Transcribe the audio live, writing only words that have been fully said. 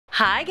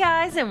Hi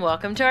guys, and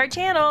welcome to our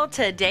channel.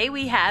 Today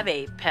we have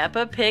a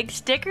Peppapig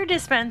sticker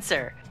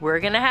dispenser.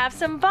 We're gonna have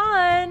some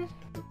fun.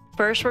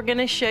 First we're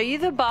gonna show you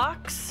the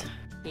box.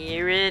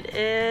 Here it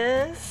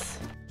is.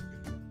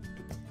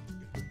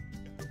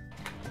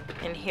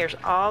 And here's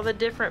all the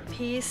different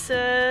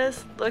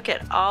pieces. Look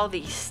at all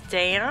these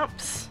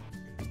stamps,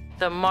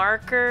 the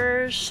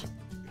markers,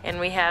 and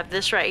we have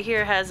this right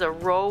here has a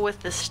roll with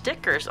the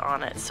stickers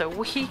on it, so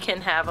we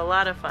can have a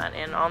lot of fun.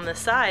 And on the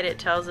side it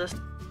tells us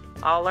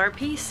all our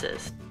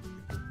pieces.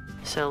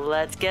 So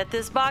let's get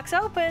this box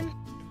open.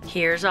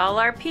 Here's all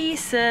our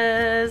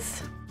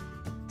pieces.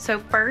 So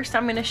first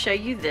I'm going to show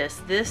you this.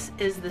 This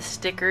is the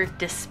sticker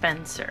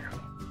dispenser.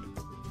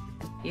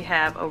 You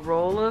have a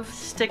roll of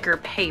sticker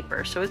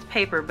paper. So it's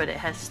paper, but it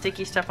has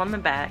sticky stuff on the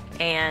back,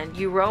 and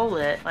you roll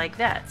it like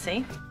that,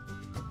 see?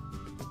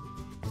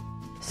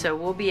 So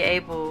we'll be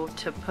able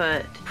to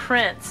put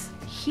prints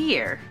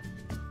here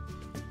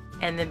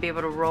and then be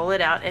able to roll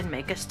it out and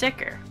make a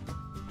sticker.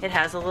 It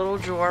has a little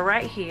drawer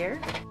right here,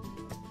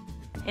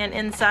 and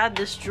inside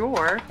this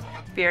drawer,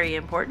 very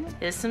important,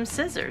 is some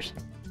scissors.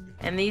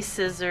 And these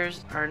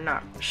scissors are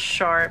not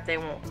sharp, they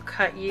won't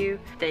cut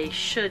you. They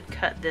should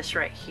cut this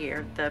right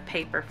here, the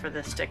paper for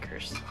the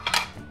stickers.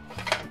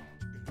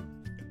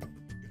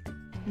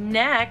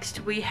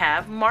 Next we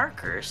have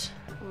markers,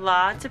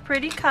 lots of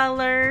pretty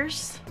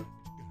colors.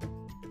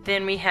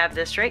 Then we have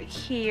this right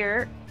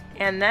here,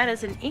 and that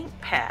is an ink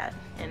pad,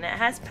 and it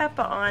has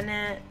Peppa on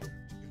it.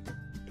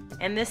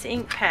 And this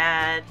ink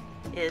pad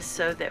is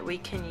so that we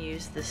can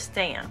use the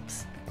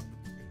stamps.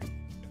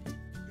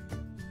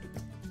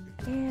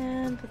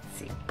 And let's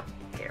see,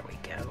 there we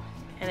go.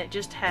 And it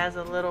just has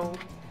a little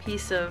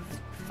piece of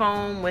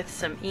foam with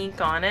some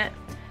ink on it.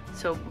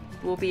 So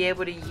we'll be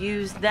able to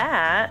use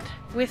that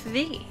with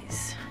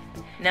these.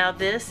 Now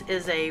this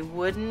is a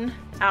wooden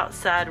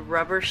outside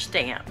rubber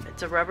stamp.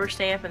 It's a rubber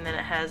stamp, and then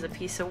it has a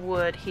piece of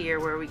wood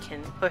here where we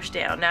can push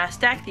down. Now I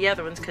stacked the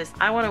other ones because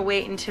I want to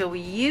wait until we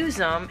use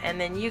them,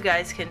 and then you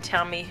guys can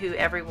tell me who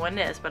everyone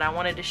is, but I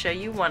wanted to show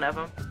you one of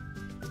them.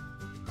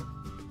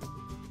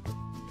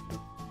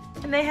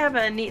 And they have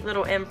a neat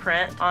little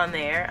imprint on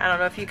there. I don't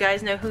know if you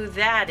guys know who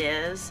that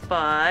is,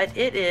 but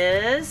it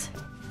is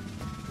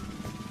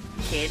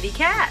Candy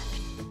Cat.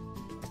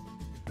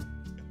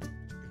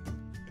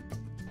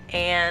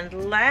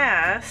 And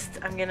last,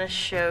 I'm gonna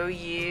show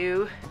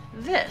you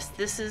this.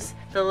 This is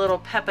the little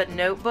Peppa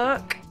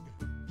notebook.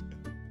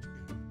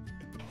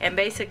 And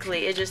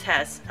basically it just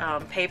has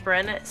paper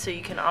in it, so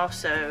you can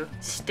also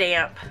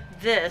stamp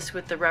this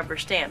with the rubber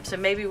stamp. So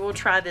maybe we'll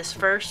try this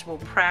first. We'll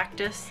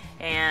practice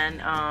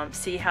and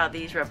see how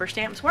these rubber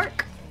stamps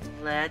work.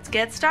 Let's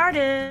get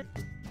started.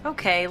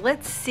 Okay,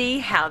 let's see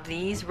how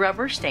these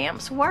rubber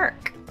stamps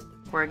work.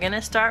 We're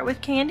gonna start with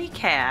Candy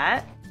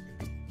Cat.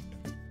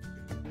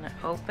 I'm gonna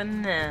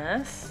open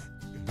this.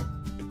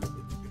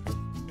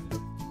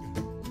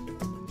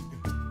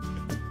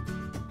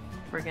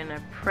 We're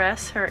gonna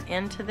press her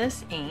into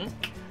this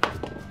ink.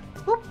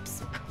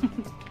 Whoops.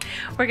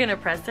 We're gonna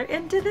press her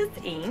into this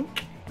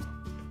ink.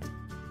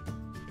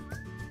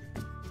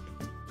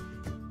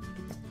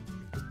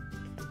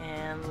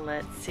 And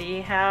let's see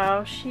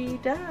how she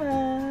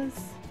does.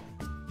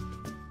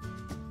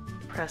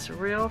 Press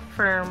real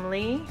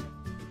firmly.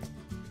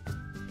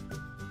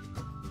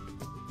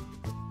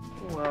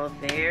 Well,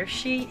 there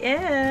she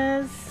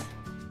is.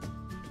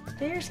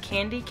 There's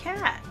Candy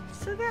Cat.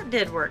 So that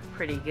did work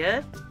pretty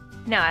good.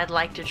 Now I'd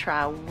like to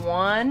try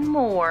one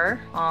more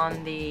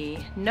on the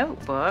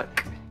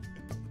notebook,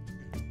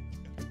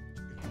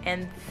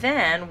 and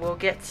then we'll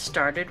get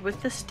started with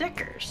the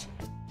stickers.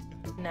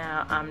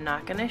 Now I'm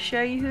not going to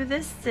show you who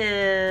this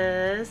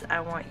is. I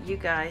want you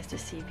guys to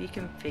see if you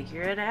can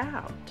figure it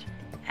out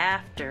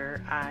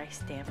after I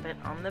stamp it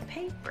on the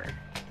paper.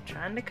 I'm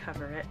trying to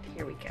cover it.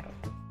 Here we go.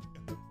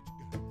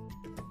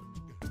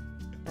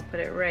 I'll put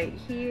it right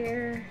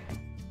here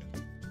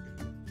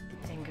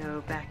and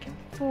go back and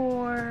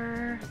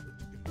forth.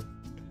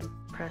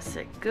 Press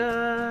it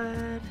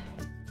good.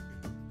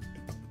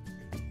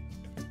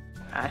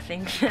 I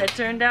think that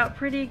turned out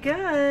pretty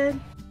good.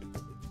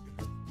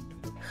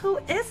 Who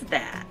is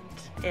that?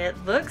 It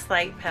looks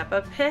like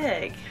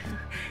Peppapig.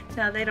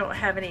 Now they don't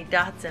have any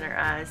dots in her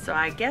eyes, so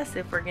I guess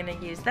if we're gonna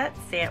use that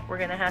stamp, we're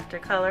gonna have to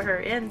color her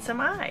in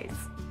some eyes.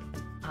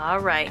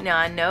 Alright, now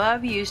I know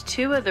I've used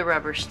two of the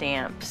rubber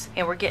stamps,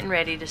 and we're getting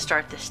ready to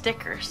start the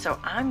sticker, so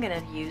I'm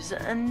gonna use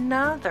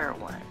another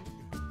one.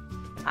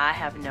 I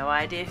have no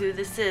idea who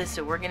this is,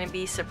 so we're gonna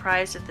be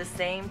surprised at the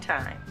same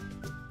time.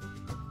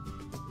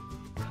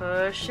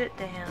 Push it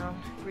down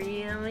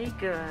really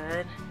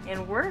good,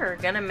 and we're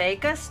gonna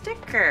make a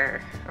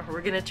sticker, or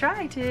we're gonna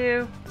try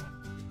to.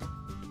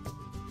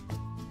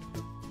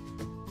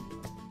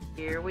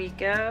 Here we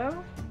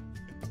go.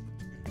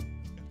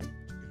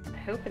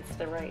 I hope it's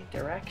the right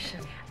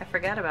direction. I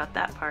forgot about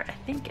that part. I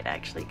think it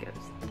actually goes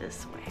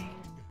this way.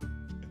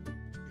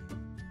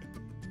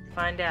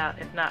 Find out.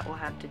 If not, we'll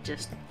have to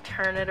just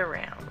turn it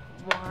around.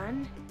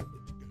 1,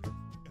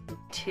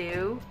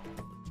 2,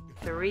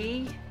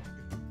 3,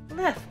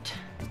 lift.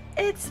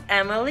 It's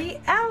Emily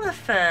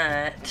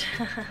Elephant.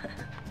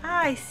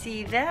 I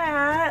see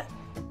that.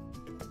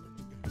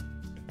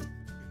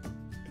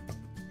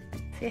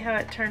 See how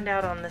it turned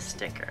out on the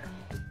sticker?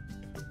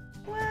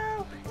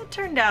 Well, it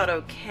turned out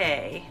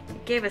okay.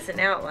 It gave us an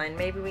outline.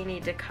 Maybe we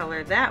need to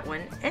color that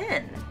one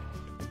in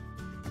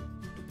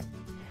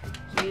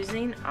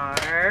using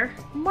our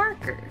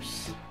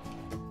markers.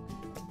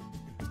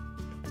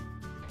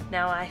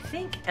 Now I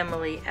think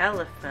Emily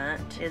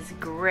Elephant is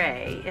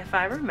gray, if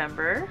I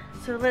remember.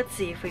 So let's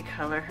see if we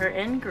color her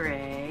in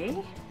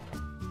gray.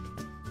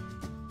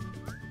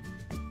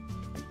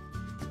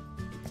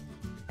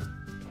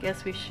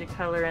 Guess we should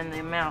color in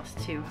the mouse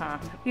too, huh?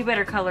 We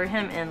better color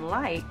him in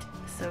light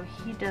so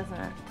he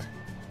doesn't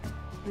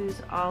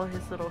lose all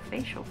his little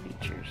facial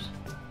features.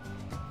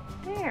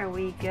 There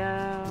we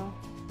go.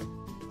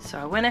 So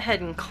I went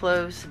ahead and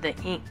closed the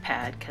ink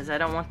pad because I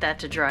don't want that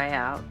to dry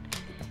out.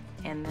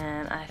 And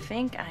then I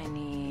think I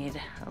need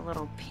a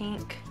little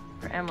pink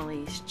for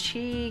Emily's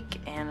cheek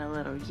and a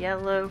little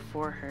yellow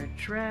for her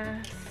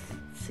dress.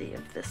 Let's see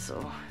if this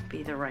will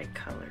be the right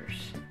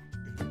colors.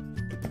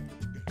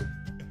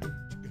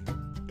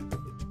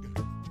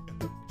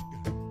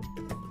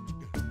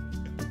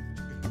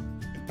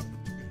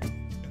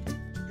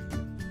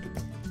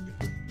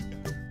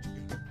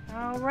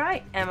 All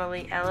right,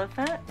 Emily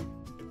Elephant.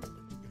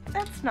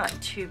 That's not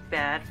too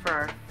bad for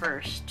our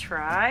first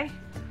try.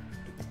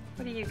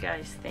 What do you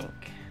guys think?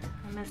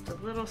 I missed a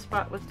little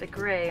spot with the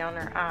gray on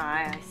her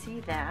eye. I see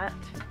that.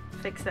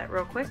 Fix that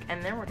real quick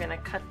and then we're gonna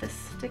cut this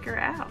sticker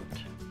out.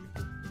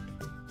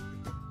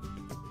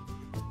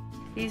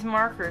 These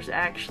markers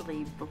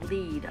actually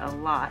bleed a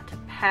lot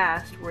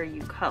past where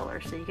you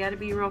color, so you gotta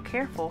be real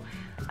careful.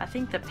 I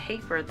think the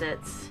paper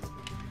that's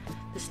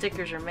the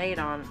stickers are made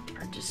on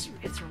are just,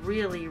 it's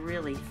really,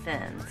 really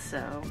thin,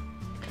 so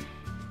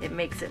it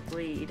makes it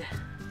bleed.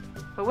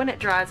 But when it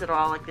dries, it'll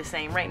all look the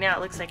same. Right now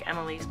it looks like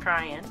Emily's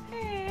crying.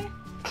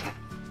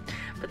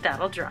 But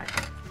that'll dry.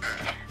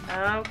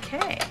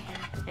 Okay.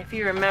 If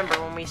you remember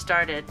when we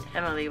started,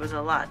 Emily was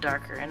a lot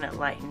darker and it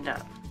lightened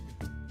up.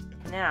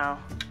 Now,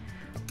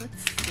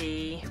 let's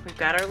see. We've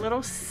got our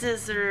little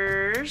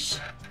scissors.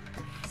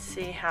 Let's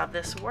see how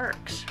this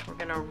works. We're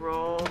gonna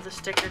roll the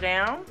sticker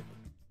down.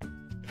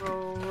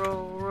 Roll,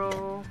 roll,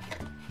 roll.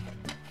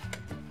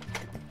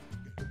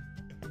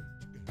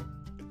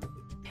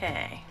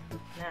 Okay.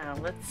 Now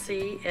let's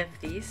see if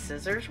these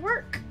scissors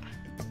work.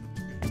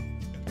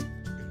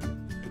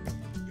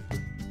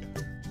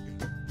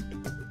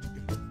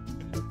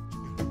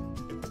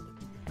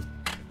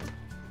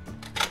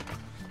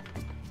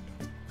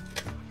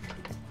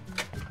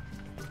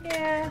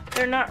 Yeah,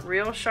 they're not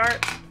real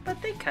sharp,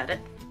 but they cut it.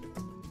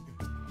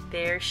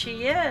 There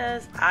she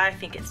is. I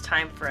think it's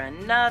time for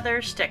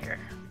another sticker.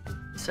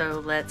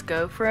 So let's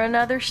go for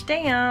another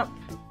stamp.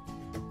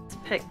 Let's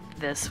pick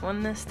this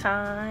one this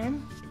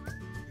time.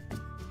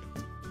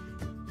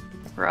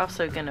 We're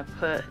also gonna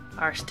put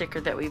our sticker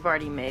that we've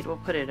already made, we'll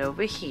put it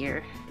over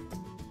here.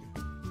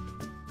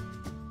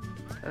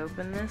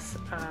 Open this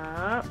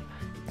up.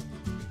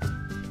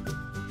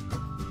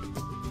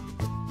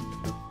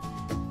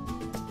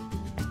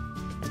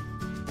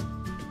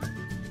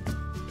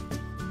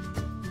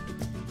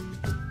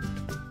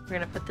 We're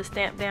gonna put the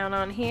stamp down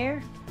on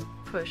here,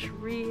 push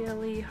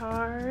really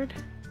hard.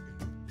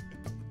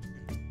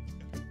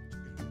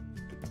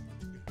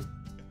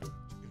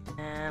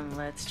 And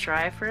let's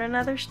try for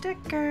another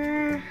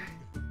sticker.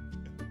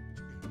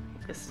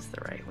 This is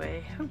the right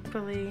way,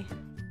 hopefully.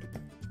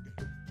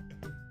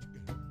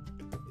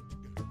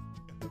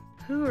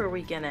 Who are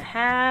we gonna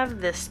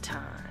have this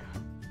time?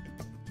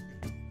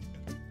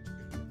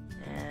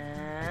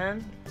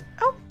 And,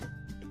 oh,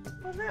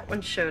 well that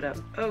one showed up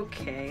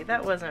okay.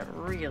 That wasn't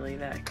really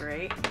that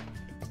great.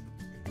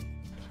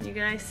 Can you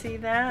guys see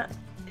that?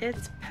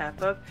 It's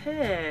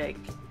Peppapig,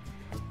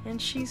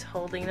 and she's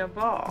holding a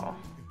ball.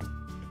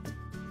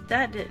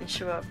 That didn't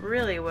show up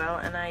really well,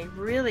 and I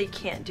really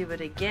can't do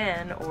it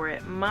again or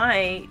it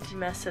might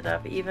mess it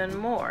up even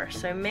more.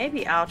 So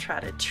maybe I'll try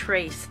to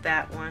trace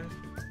that one,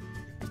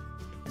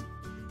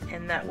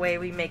 and that way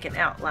we make an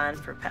outline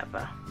for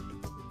Peppa.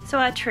 So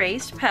I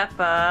traced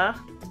Peppa,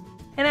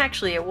 and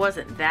actually it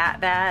wasn't that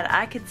bad.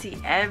 I could see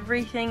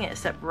everything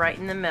except right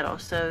in the middle.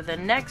 So the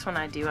next one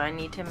I do, I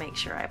need to make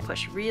sure I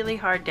push really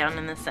hard down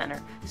in the center.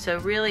 So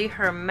really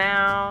her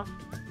mouth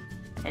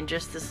and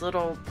just this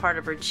little part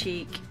of her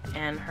cheek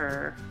and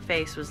her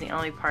face was the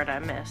only part I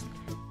missed.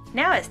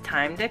 Now it's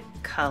time to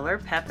color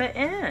Peppa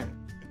in.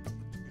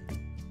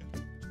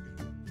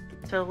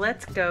 So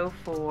let's go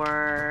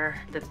for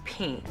the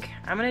pink.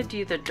 I'm gonna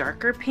do the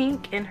darker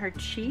pink in her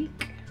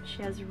cheek.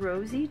 She has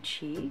rosy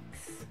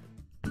cheeks.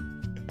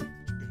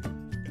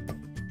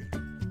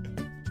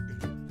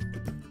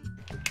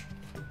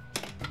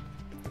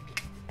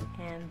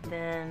 And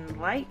then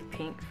light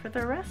pink for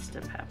the rest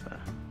of Peppa.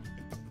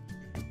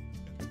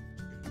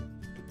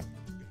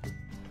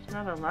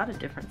 Not a lot of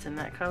difference in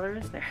that color,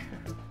 is there?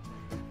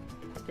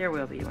 There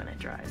will be when it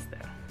dries, though.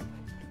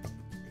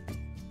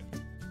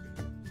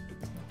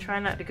 Try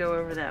not to go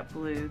over that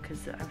blue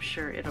because I'm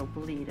sure it'll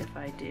bleed if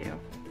I do.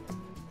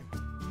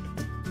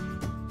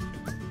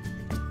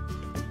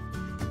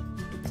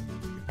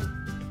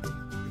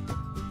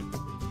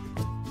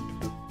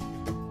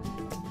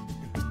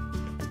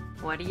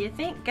 What do you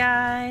think,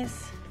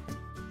 guys?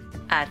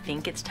 I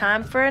think it's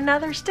time for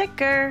another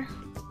sticker.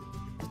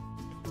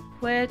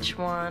 Which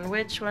one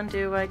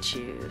do I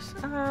choose?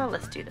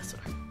 Let's do this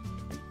one.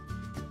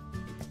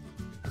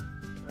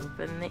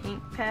 Open the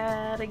ink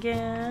pad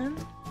again.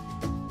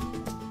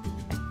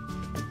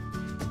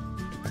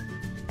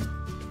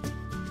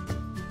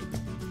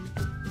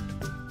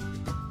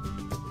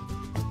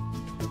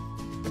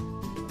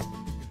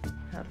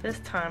 Now this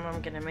time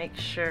I'm gonna make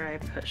sure I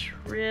push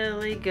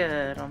really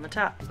good on the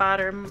top,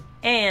 bottom,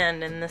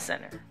 and in the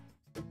center.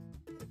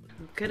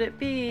 Who could it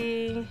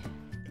be?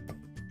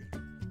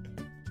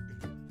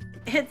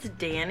 It's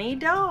Danny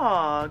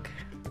Dog.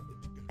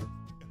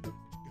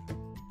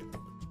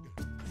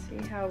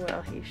 See how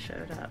well he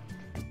showed up.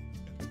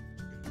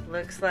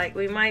 Looks like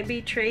we might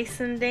be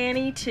tracing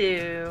Danny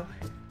too.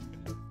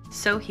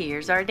 So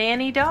here's our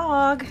Danny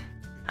Dog.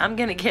 I'm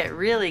gonna get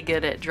really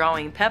good at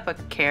drawing Peppa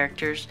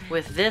characters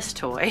with this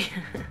toy.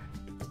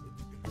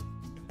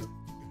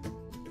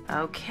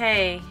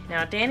 Okay,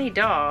 now Danny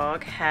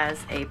Dog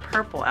has a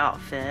purple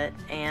outfit,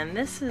 and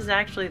this is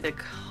actually the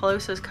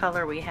closest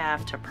color we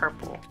have to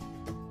purple.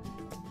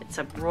 It's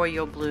a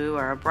royal blue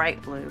or a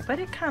bright blue, but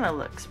it kind of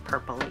looks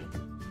purpley.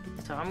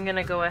 So I'm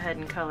gonna go ahead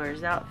and color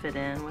his outfit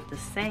in with the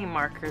same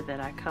marker that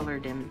I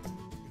colored him.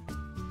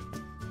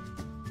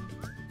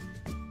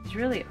 These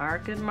really are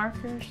good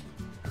markers.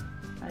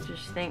 I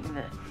just think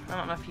that, I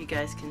don't know if you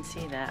guys can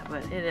see that,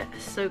 but it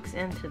soaks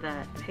into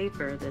that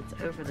paper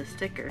that's over the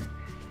sticker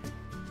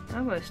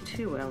almost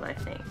too well, I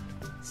think.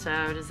 So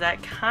does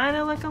that kind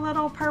of look a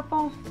little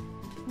purple?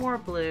 More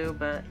blue,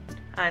 but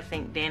I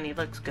think Danny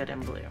looks good in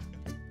blue.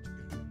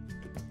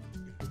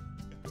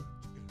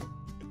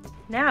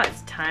 Now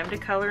it's time to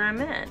color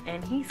him in,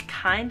 and he's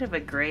kind of a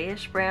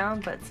grayish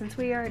brown, but since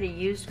we already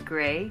used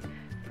gray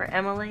for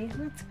Emily,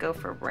 let's go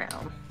for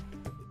brown.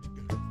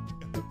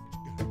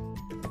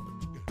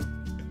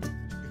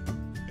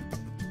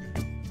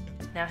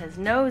 Now his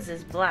nose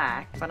is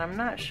black, but I'm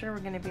not sure we're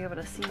going to be able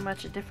to see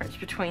much difference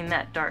between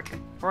that dark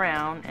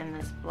brown and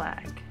this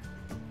black.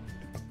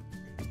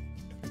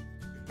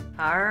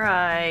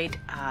 Alright,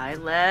 I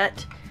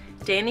let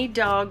Danny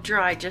Dog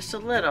dry just a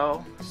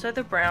little, so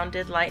the brown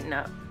did lighten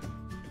up.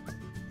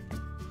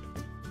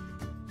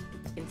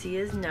 You can see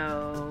his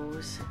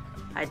nose.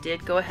 I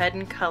did go ahead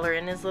and color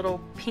in his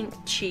little pink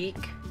cheek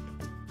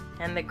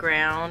and the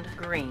ground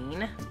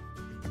green.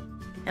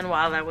 And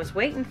while I was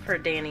waiting for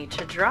Danny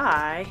to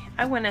dry,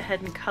 I went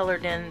ahead and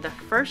colored in the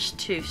first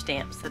two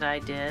stamps that I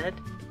did.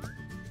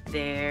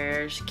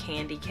 There's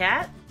Candy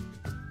Cat,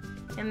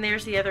 and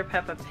there's the other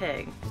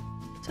Peppapig.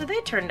 So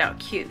they turned out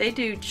cute. They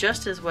do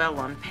just as well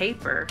on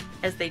paper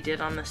as they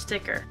did on the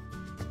sticker.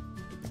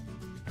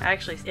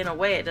 Actually, in a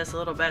way, it does a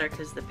little better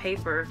because the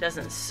paper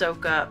doesn't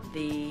soak up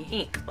the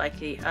ink like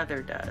the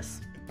other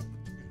does.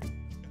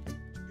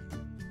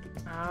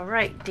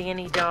 Alright,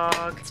 Danny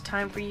Dog, it's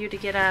time for you to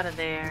get out of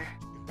there.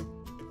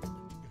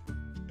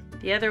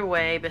 The other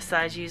way,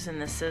 besides using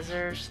the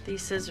scissors,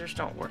 these scissors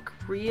don't work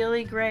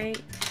really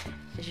great,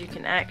 as you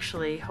can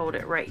actually hold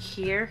it right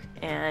here,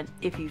 and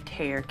if you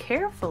tear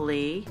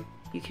carefully,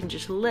 you can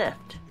just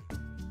lift.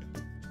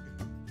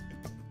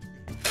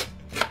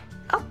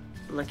 Oh,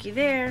 looky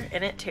there,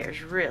 and it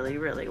tears really,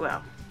 really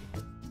well.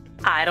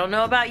 I don't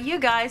know about you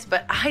guys,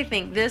 but I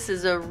think this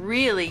is a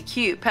really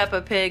cute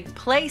Peppapig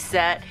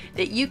playset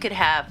that you could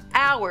have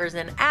hours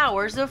and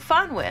hours of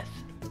fun with.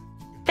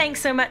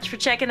 Thanks so much for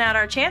checking out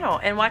our channel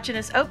and watching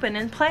us open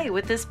and play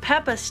with this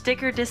Peppa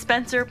sticker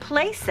dispenser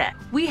playset.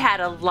 We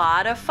had a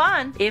lot of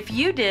fun. If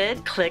you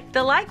did, click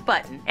the like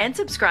button and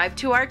subscribe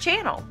to our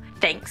channel.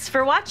 Thanks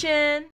for watching!